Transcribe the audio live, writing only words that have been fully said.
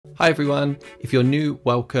Hi everyone, if you're new,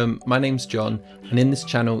 welcome. My name's John, and in this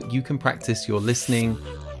channel you can practice your listening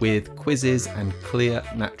with quizzes and clear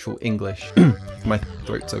natural English. My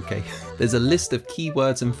throat's okay. There's a list of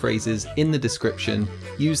keywords and phrases in the description.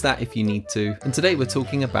 Use that if you need to. And today we're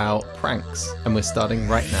talking about pranks, and we're starting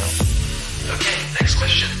right now. Okay, next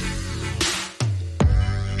question.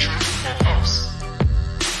 True or false?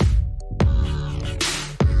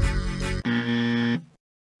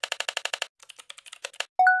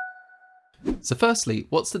 So firstly,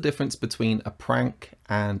 what's the difference between a prank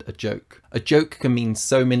and a joke? A joke can mean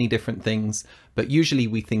so many different things, but usually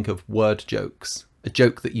we think of word jokes, a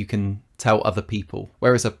joke that you can tell other people,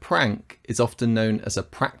 whereas a prank is often known as a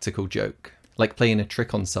practical joke, like playing a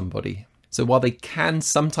trick on somebody. So while they can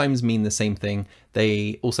sometimes mean the same thing,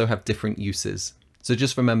 they also have different uses. So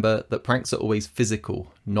just remember that pranks are always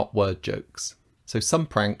physical, not word jokes. So some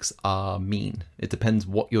pranks are mean. It depends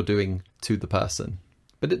what you're doing to the person.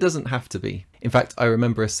 But it doesn't have to be. In fact, I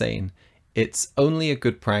remember a saying, it's only a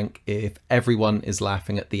good prank if everyone is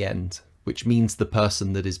laughing at the end, which means the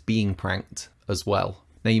person that is being pranked as well.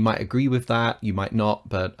 Now you might agree with that, you might not,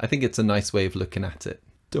 but I think it's a nice way of looking at it.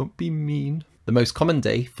 Don't be mean. The most common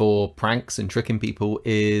day for pranks and tricking people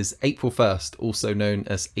is April 1st, also known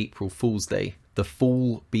as April Fool's Day, the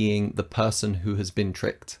fool being the person who has been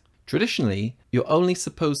tricked. Traditionally, you're only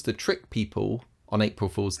supposed to trick people on April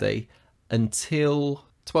Fool's Day until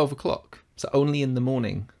 12 o'clock, so only in the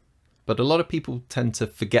morning. But a lot of people tend to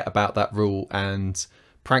forget about that rule and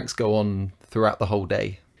pranks go on throughout the whole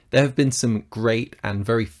day. There have been some great and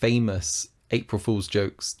very famous April Fool's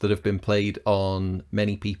jokes that have been played on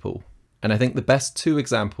many people. And I think the best two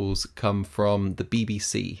examples come from the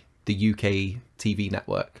BBC, the UK TV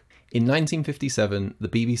network. In 1957, the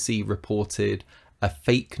BBC reported a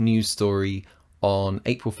fake news story on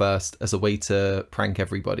April 1st as a way to prank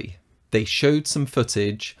everybody. They showed some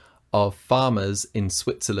footage of farmers in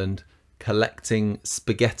Switzerland collecting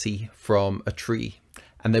spaghetti from a tree.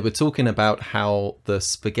 And they were talking about how the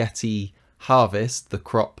spaghetti harvest, the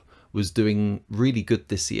crop, was doing really good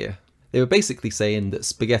this year. They were basically saying that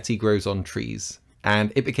spaghetti grows on trees.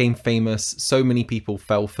 And it became famous. So many people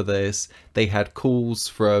fell for this. They had calls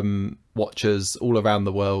from watchers all around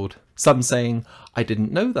the world. Some saying, I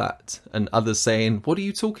didn't know that. And others saying, what are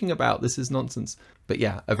you talking about? This is nonsense. But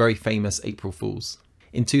yeah, a very famous April Fool's.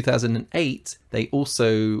 In 2008, they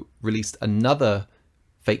also released another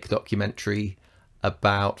fake documentary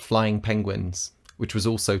about flying penguins, which was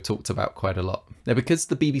also talked about quite a lot. Now, because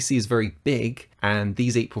the BBC is very big and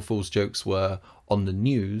these April Fool's jokes were on the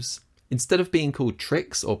news, instead of being called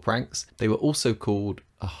tricks or pranks, they were also called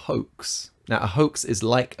a hoax. Now, a hoax is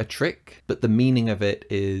like a trick, but the meaning of it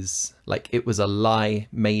is like it was a lie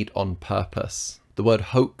made on purpose. The word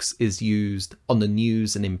hoax is used on the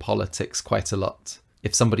news and in politics quite a lot.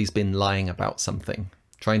 If somebody's been lying about something,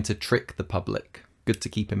 trying to trick the public. Good to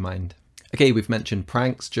keep in mind. Okay, we've mentioned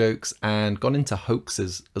pranks, jokes, and gone into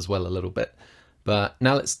hoaxes as well a little bit. But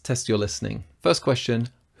now let's test your listening. First question,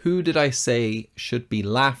 who did I say should be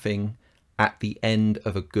laughing at the end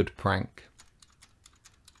of a good prank?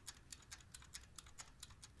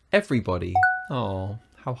 Everybody. Oh,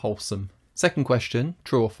 how wholesome. Second question,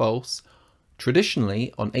 true or false?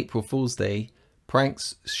 Traditionally, on April Fool's Day,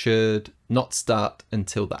 pranks should not start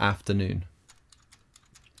until the afternoon.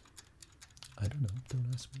 I don't know, don't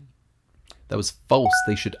ask me. That was false.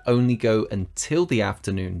 They should only go until the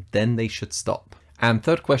afternoon, then they should stop. And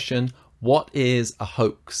third question, what is a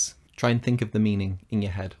hoax? Try and think of the meaning in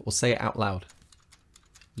your head or say it out loud.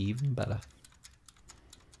 Even better.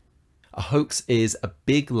 A hoax is a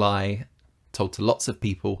big lie told to lots of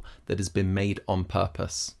people that has been made on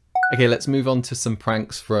purpose. Okay, let's move on to some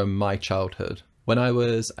pranks from my childhood. When I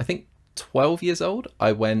was, I think, 12 years old,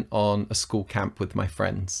 I went on a school camp with my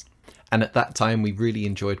friends. And at that time, we really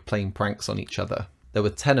enjoyed playing pranks on each other. There were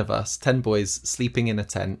 10 of us, 10 boys sleeping in a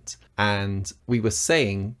tent. And we were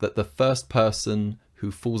saying that the first person who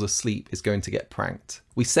falls asleep is going to get pranked.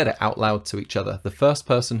 We said it out loud to each other. The first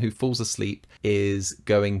person who falls asleep is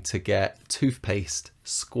going to get toothpaste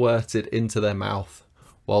squirted into their mouth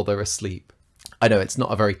while they're asleep. I know it's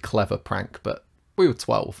not a very clever prank, but we were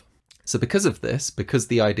 12. So because of this, because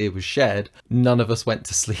the idea was shared, none of us went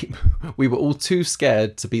to sleep. We were all too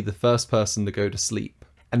scared to be the first person to go to sleep.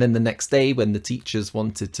 And then the next day when the teachers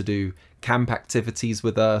wanted to do camp activities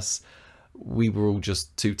with us, we were all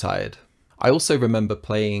just too tired. I also remember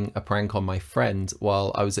playing a prank on my friend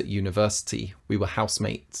while I was at university. We were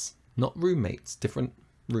housemates, not roommates, different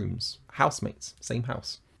rooms. Housemates, same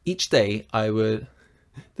house. Each day I would...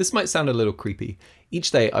 This might sound a little creepy.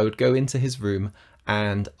 Each day I would go into his room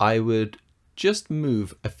and I would just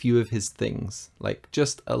move a few of his things, like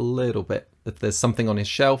just a little bit. If there's something on his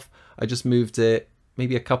shelf, I just moved it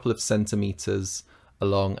maybe a couple of centimeters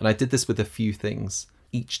along. And I did this with a few things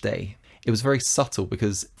each day. It was very subtle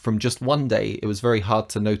because from just one day, it was very hard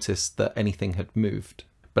to notice that anything had moved.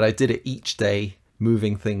 But I did it each day,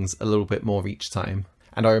 moving things a little bit more each time.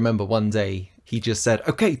 And I remember one day he just said,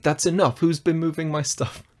 "Okay, that's enough. Who's been moving my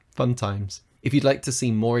stuff?" Fun times. If you'd like to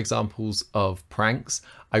see more examples of pranks,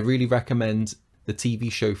 I really recommend the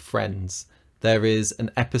TV show Friends. There is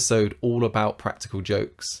an episode all about practical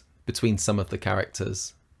jokes between some of the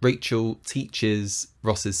characters. Rachel teaches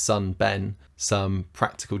Ross's son Ben some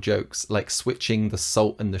practical jokes like switching the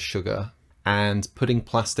salt and the sugar and putting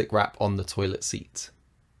plastic wrap on the toilet seat.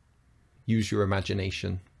 Use your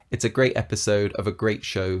imagination. It's a great episode of a great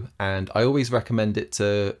show, and I always recommend it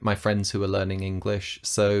to my friends who are learning English,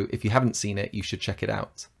 so if you haven't seen it, you should check it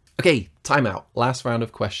out. Okay, time out. Last round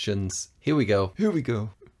of questions. Here we go.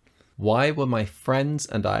 Why were my friends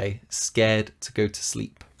and I scared to go to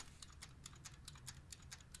sleep?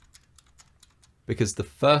 Because the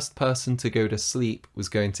first person to go to sleep was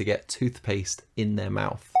going to get toothpaste in their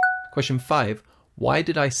mouth. Question 5. Why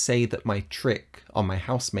did I say that my trick on my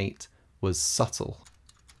housemate was subtle?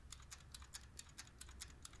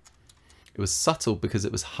 It was subtle because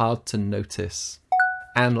it was hard to notice.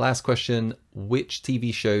 And last question, which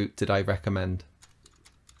TV show did I recommend?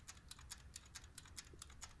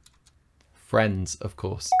 Friends, of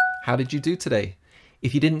course. How did you do today?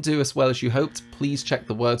 If you didn't do as well as you hoped, please check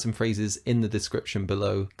the words and phrases in the description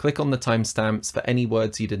below. Click on the timestamps for any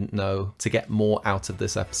words you didn't know to get more out of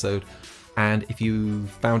this episode. And if you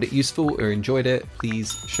found it useful or enjoyed it,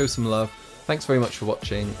 please show some love. Thanks very much for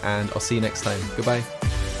watching, and I'll see you next time. Goodbye.